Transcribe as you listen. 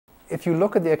if you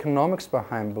look at the economics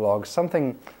behind blogs,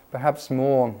 something perhaps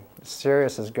more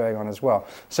serious is going on as well.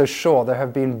 So sure, there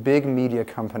have been big media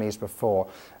companies before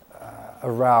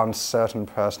around certain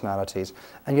personalities,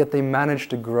 and yet they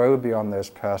managed to grow beyond those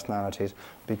personalities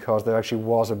because there actually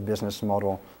was a business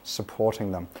model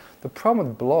supporting them. The problem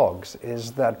with blogs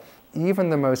is that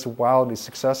even the most wildly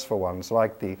successful ones,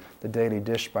 like the Daily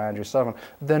Dish by Andrew Sullivan,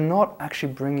 they're not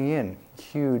actually bringing in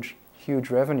huge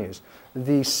revenues.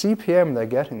 The CPM they're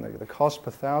getting, the cost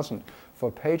per thousand for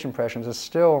page impressions, is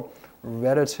still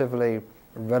relatively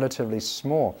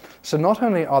small. So not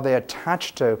only are they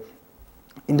attached to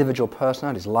individual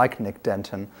personalities like Nick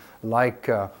Denton, like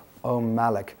Om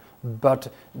Malik, but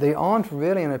they aren't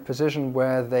really in a position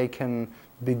where they can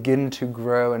begin to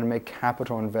grow and make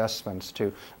capital investments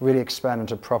to really expand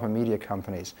into proper media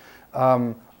companies.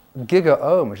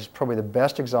 GigOM, which is probably the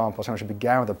best example, someone who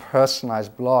began with a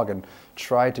personalized blog and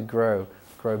tried to grow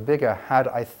bigger, had,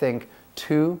 I think,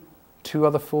 two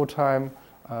other full-time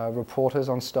reporters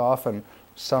on staff and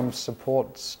some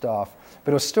support staff,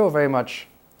 but it was still very much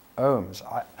Ohms.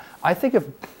 I think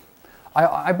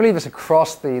I believe it's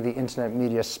across the internet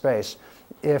media space.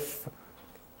 If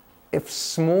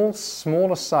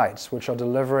smaller sites which are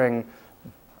delivering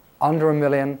under 1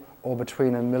 million or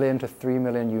between 1 million to 3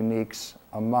 million uniques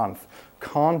a month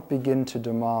can't begin to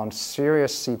demand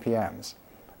serious CPMs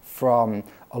from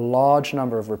a large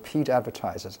number of repeat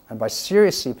advertisers, and by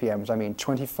serious CPMs I mean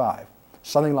 25,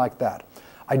 something like that,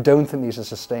 I don't think these are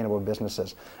sustainable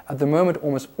businesses. At the moment,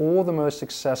 almost all the most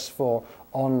successful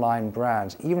online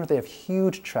brands, even if they have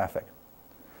huge traffic,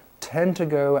 tend to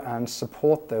go and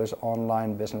support those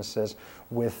online businesses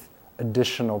with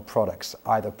additional products,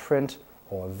 either print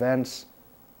or events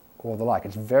or the like.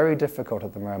 It's very difficult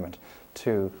at the moment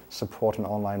to support an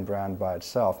online brand by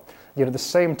itself. Yet at the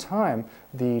same time,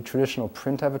 the traditional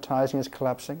print advertising is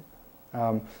collapsing.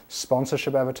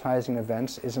 Sponsorship advertising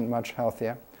events isn't much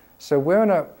healthier. So we're in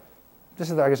a,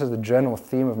 this is, I guess, is the general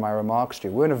theme of my remarks to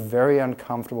you. We're in a very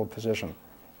uncomfortable position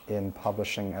in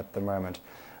publishing at the moment.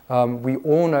 We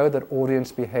all know that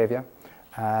audience behavior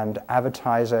and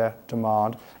advertiser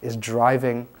demand is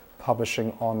driving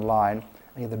publishing online,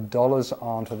 and yet the dollars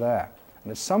aren't there.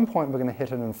 And at some point, we're going to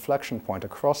hit an inflection point, a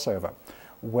crossover,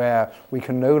 where we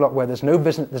can where there's no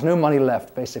business, there's no money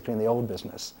left, basically, in the old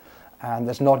business, and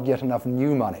there's not yet enough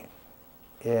new money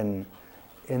in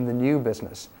the new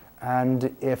business.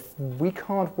 And if we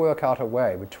can't work out a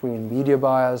way between media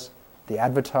buyers, the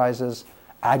advertisers,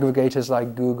 aggregators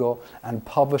like Google, and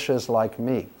publishers like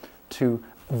me to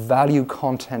value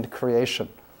content creation,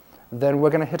 then we're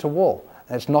going to hit a wall.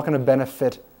 And it's not going to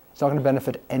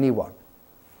benefit anyone.